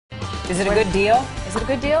Is it a good deal? Is it a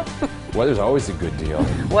good deal? Weather's always a good deal.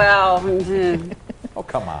 Well, Oh,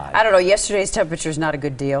 come on. I don't know. Yesterday's temperature is not a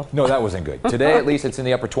good deal. No, that wasn't good. Today, at least, it's in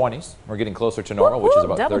the upper 20s. We're getting closer to normal, which is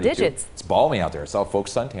about double 32. digits. It's balmy out there. I saw folks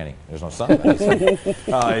sun tanning. There's no sun.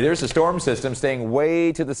 There's a storm system staying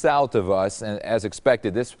way to the south of us, and as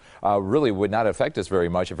expected, this really would not affect us very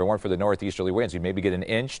much if it weren't for the northeasterly winds. We'd maybe get an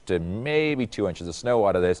inch to maybe 2 inches of snow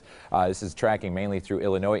out of this. This is tracking mainly through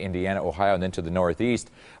Illinois, Indiana, Ohio, and then to the northeast.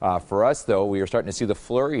 For us, though, we are starting to see the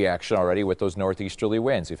flurry action already with those northeasterly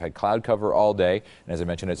winds. We've had cloud cover all day, and as I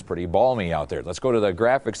mentioned, it's pretty balmy out there. Let's go to the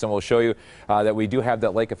graphics and we'll show you that we do have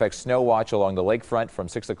that lake effect snow watch along the lakefront from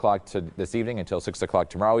 6 o'clock to this evening until 6 o'clock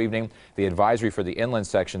tomorrow evening. The advisory for the inland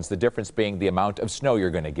sections, the difference being the amount of snow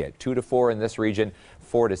you're going to get. 2 to 4 in this region,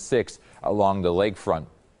 4 to 6 along the lakefront.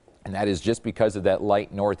 And that is just because of that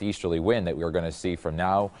light northeasterly wind that we're going to see from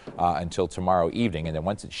now until tomorrow evening. And then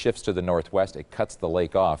once it shifts to the northwest, it cuts the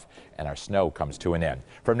lake off and our snow comes to an end.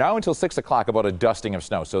 From now until 6 o'clock, about a dusting of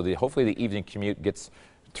snow. So hopefully the evening commute gets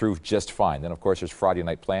through just fine. Then, of course, there's Friday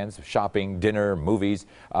night plans, shopping, dinner, movies.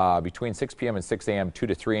 Between 6 p.m. and 6 a.m., 2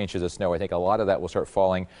 to 3 inches of snow. I think a lot of that will start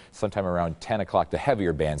falling sometime around 10 o'clock, the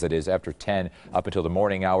heavier bands, that is, after 10 up until the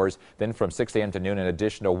morning hours. Then from 6 a.m. to noon, an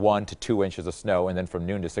additional 1 to 2 inches of snow. And then from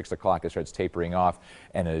noon to 6 o'clock, it starts tapering off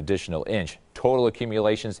and an additional inch. Total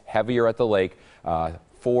accumulations heavier at the lake.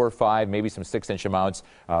 4, 5, maybe some 6-inch amounts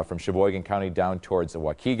from Sheboygan County down towards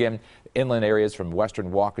Waukegan. Inland areas from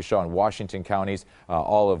western Waukesha and Washington counties,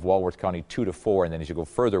 all of Walworth County 2 to 4, and then as you go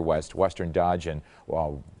further west, western Dodge and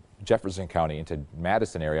Jefferson County into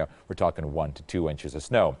Madison area, we're talking 1 to 2 inches of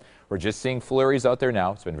snow. We're just seeing flurries out there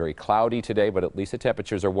now. It's been very cloudy today, but at least the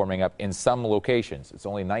temperatures are warming up in some locations. It's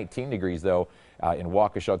only 19 degrees though in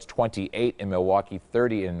Waukesha. It's 28 in Milwaukee,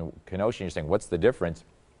 30 in Kenosha. You're saying, what's the difference?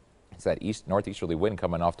 It's that northeasterly wind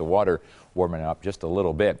coming off the water, warming up just a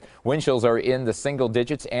little bit. Wind chills are in the single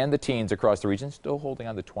digits and the teens across the region, still holding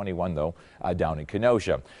on to 21 though down in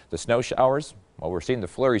Kenosha. The snow showers, well, we're seeing the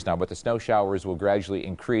flurries now, but the snow showers will gradually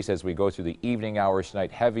increase as we go through the evening hours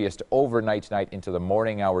tonight, heaviest overnight tonight into the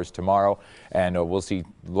morning hours tomorrow, and we'll see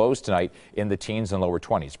lows tonight in the teens and lower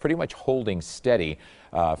 20s, pretty much holding steady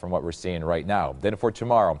from what we're seeing right now. Then for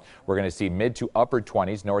tomorrow, we're going to see mid to upper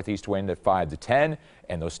 20s, northeast wind at 5 to 10,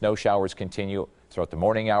 and those snow showers continue throughout the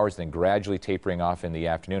morning hours, then gradually tapering off in the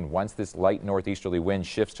afternoon. Once this light northeasterly wind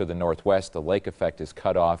shifts to the northwest, the lake effect is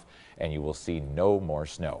cut off, and you will see no more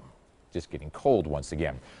snow. Just getting cold once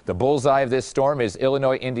again. The bullseye of this storm is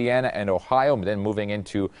Illinois, Indiana, and Ohio, then moving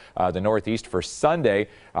into the northeast for Sunday.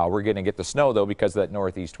 We're going to get the snow, though, because of that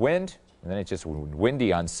northeast wind. And then it's just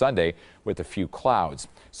windy on Sunday with a few clouds.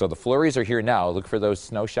 So the flurries are here now. Look for those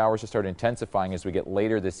snow showers to start intensifying as we get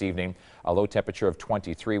later this evening. A low temperature of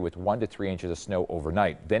 23 with 1 to 3 inches of snow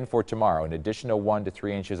overnight. Then for tomorrow, an additional 1 to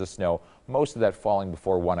 3 inches of snow, most of that falling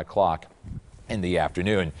before 1 o'clock in the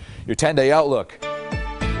afternoon. Your 10-day outlook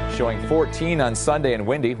showing 14 on Sunday and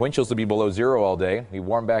windy. Wind chills will be below 0 all day. We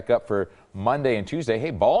warm back up for Monday and Tuesday.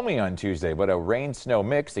 Hey, balmy on Tuesday, but a rain-snow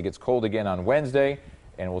mix. It gets cold again on Wednesday,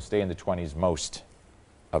 and we'll stay in the 20s most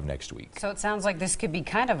of next week. So it sounds like this could be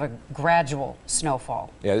kind of a gradual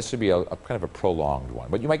snowfall. Yeah, this should be a kind of a prolonged one,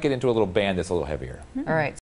 but you might get into a little band that's a little heavier. All right.